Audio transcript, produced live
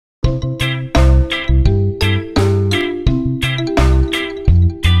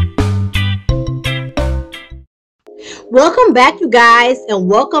Welcome back, you guys, and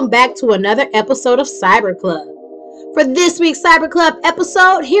welcome back to another episode of Cyber Club. For this week's Cyber Club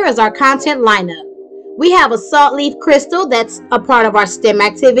episode, here is our content lineup. We have a salt leaf crystal that's a part of our STEM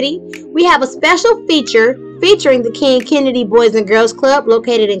activity. We have a special feature featuring the King Kennedy Boys and Girls Club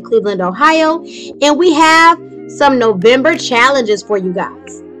located in Cleveland, Ohio. And we have some November challenges for you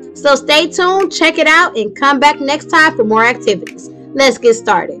guys. So stay tuned, check it out, and come back next time for more activities. Let's get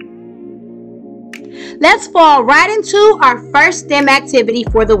started. Let's fall right into our first STEM activity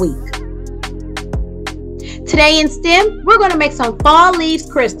for the week. Today in STEM, we're going to make some fall leaves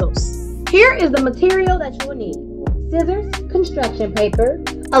crystals. Here is the material that you will need. Scissors, construction paper,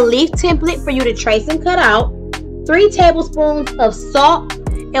 a leaf template for you to trace and cut out, 3 tablespoons of salt,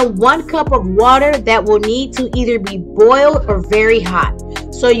 and 1 cup of water that will need to either be boiled or very hot.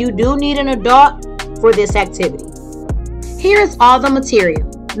 So you do need an adult for this activity. Here is all the material.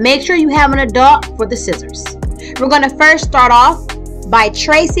 Make sure you have an adult for the scissors. We're going to first start off by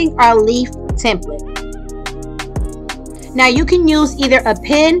tracing our leaf template. Now you can use either a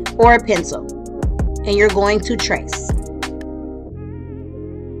pen or a pencil, and you're going to trace.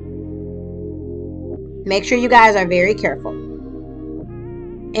 Make sure you guys are very careful.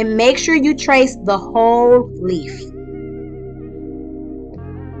 And make sure you trace the whole leaf.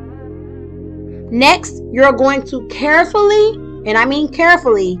 Next, you're going to carefully, and I mean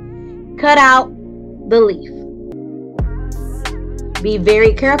carefully, cut out the leaf. Be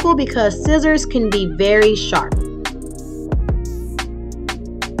very careful because scissors can be very sharp.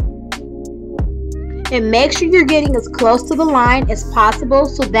 And make sure you're getting as close to the line as possible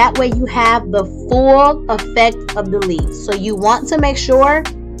so that way you have the full effect of the leaf. So you want to make sure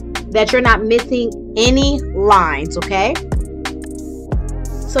that you're not missing any lines, okay?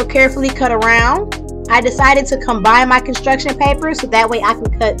 So carefully cut around. I decided to combine my construction paper so that way I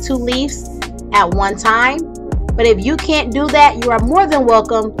can cut 2 leaves at one time. But if you can't do that, you are more than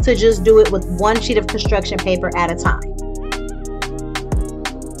welcome to just do it with 1 sheet of construction paper at a time.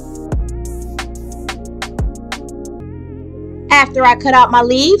 After I cut out my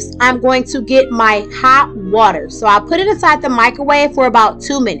leaves, I'm going to get my hot water. So I'll put it inside the microwave for about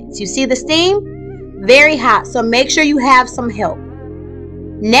 2 minutes. You see the steam? Very hot, so make sure you have some help.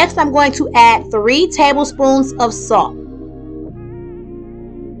 Next, I'm going to add 3 tablespoons of salt.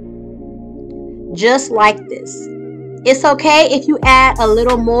 Just like this. It's okay if you add a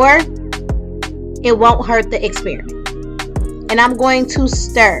little more. It won't hurt the experiment. And I'm going to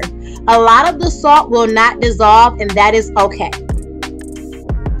stir. A lot of the salt will not dissolve, and that is okay.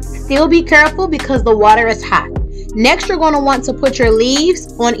 Still be careful because the water is hot. Next, you're going to want to put your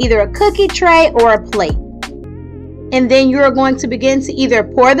leaves on either a cookie tray or a plate. And then you're going to begin to either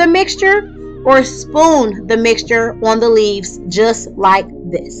pour the mixture or spoon the mixture on the leaves just like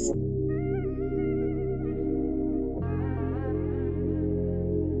this.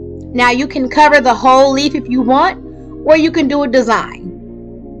 Now you can cover the whole leaf if you want, or you can do a design.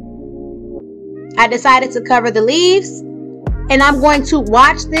 I decided to cover the leaves, and I'm going to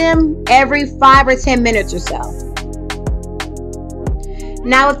watch them every 5 or 10 minutes or so.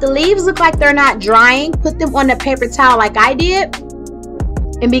 Now, if the leaves look like they're not drying, put them on a paper towel like I did,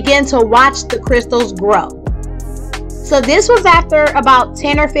 and begin to watch the crystals grow. So this was after about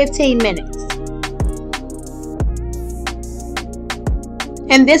 10 or 15 minutes.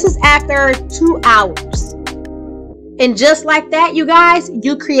 And this is after 2 hours. And just like that, you guys,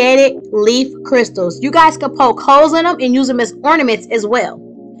 you created leaf crystals. You guys can poke holes in them and use them as ornaments as well.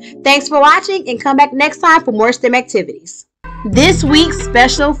 Thanks for watching, and come back next time for more STEM activities. This week's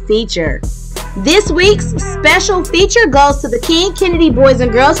special feature. This week's special feature goes to the King Kennedy Boys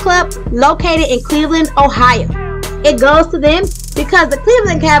and Girls Club located in Cleveland, Ohio. It goes to them because the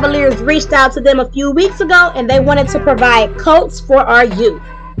Cleveland Cavaliers reached out to them a few weeks ago and they wanted to provide coats for our youth.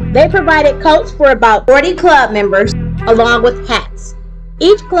 They provided coats for about 40 club members along with hats.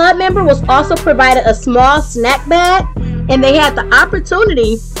 Each club member was also provided a small snack bag, and they had the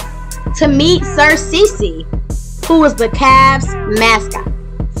opportunity to meet Sir Cece, who was the Cavs mascot.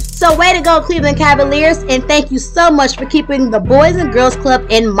 So way to go, Cleveland Cavaliers, and thank you so much for keeping the Boys and Girls Club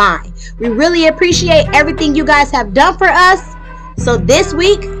in mind. We really appreciate everything you guys have done for us. So this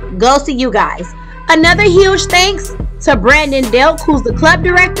week goes to you guys. Another huge thanks to Brandon Delk, who's the club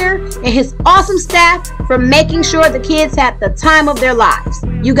director, and his awesome staff for making sure the kids had the time of their lives.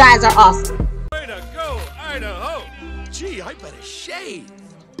 You guys are awesome. Way to go, Idaho! Gee, I better shave.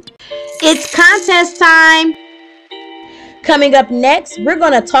 It's contest time. Coming up next, we're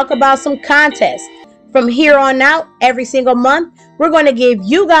going to talk about some contests. From here on out, every single month, we're going to give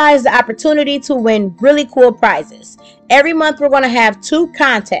you guys the opportunity to win really cool prizes. Every month, we're going to have 2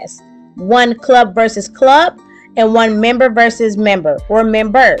 contests. One club versus club, and one member versus member or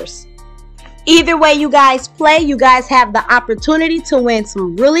members. Either way you guys play, you guys have the opportunity to win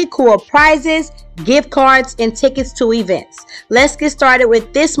some really cool prizes, gift cards, and tickets to events. Let's get started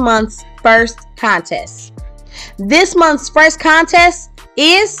with this month's first contest. This month's first contest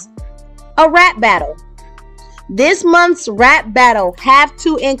is a rap battle. This month's rap battle have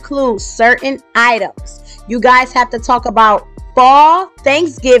to include certain items. You guys have to talk about fall,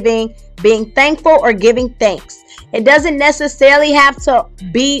 Thanksgiving, being thankful, or giving thanks. It doesn't necessarily have to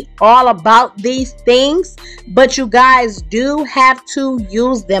be all about these things, but you guys do have to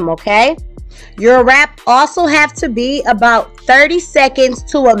use them, okay? Your rap also have to be about 30 seconds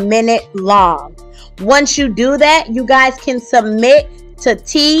to a minute long. Once you do that, you guys can submit to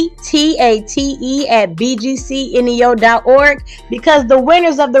tate@bgcneo.org because the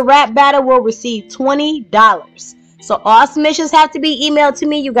winners of the rap battle will receive $20. So all submissions have to be emailed to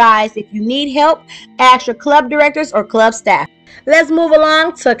me, you guys. If you need help, ask your club directors or club staff. Let's move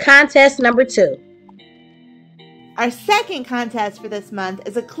along to contest number 2. Our second contest for this month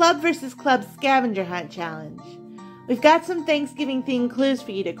is a club versus club scavenger hunt challenge. We've got some Thanksgiving themed clues for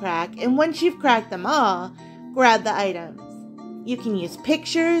you to crack, and once you've cracked them all, grab the items. You can use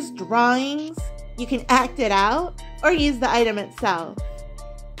pictures, drawings, you can act it out, or use the item itself.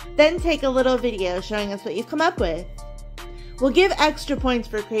 Then take a little video showing us what you've come up with. We'll give extra points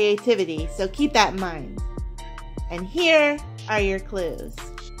for creativity, so keep that in mind. And here are your clues.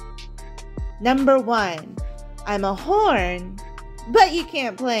 Number 1, I'm a horn, but you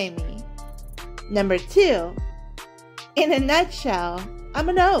can't play me. Number 2, in a nutshell, I'm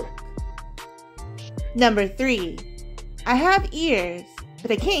an oak. Number 3, I have ears,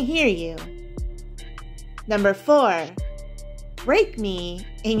 but I can't hear you. Number 4, break me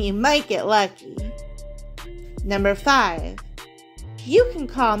and you might get lucky. Number 5, you can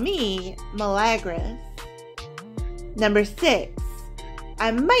call me Milagros. Number 6, I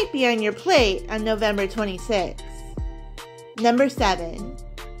might be on your plate on November 26th. Number 7,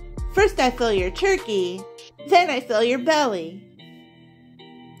 first I fill your turkey, then I fill your belly.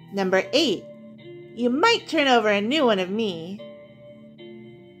 Number 8, you might turn over a new one of me.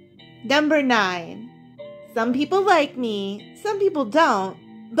 Number 9, some people like me, some people don't,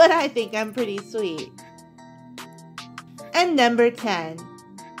 but I think I'm pretty sweet. And number 10,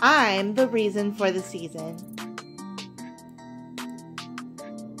 I'm the reason for the season.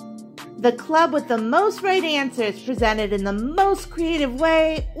 The club with the most right answers presented in the most creative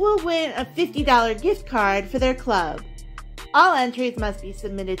way will win a $50 gift card for their club. All entries must be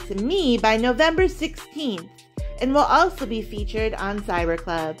submitted to me by November 16th and will also be featured on Cyber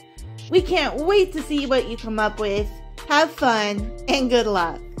Club. We can't wait to see what you come up with. Have fun and good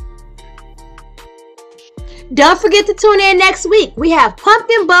luck. Don't forget to tune in next week. We have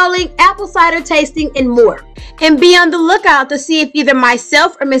pumpkin bowling, apple cider tasting, and more. And be on the lookout to see if either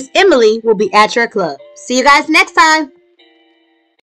myself or Miss Emily will be at your club. See you guys next time.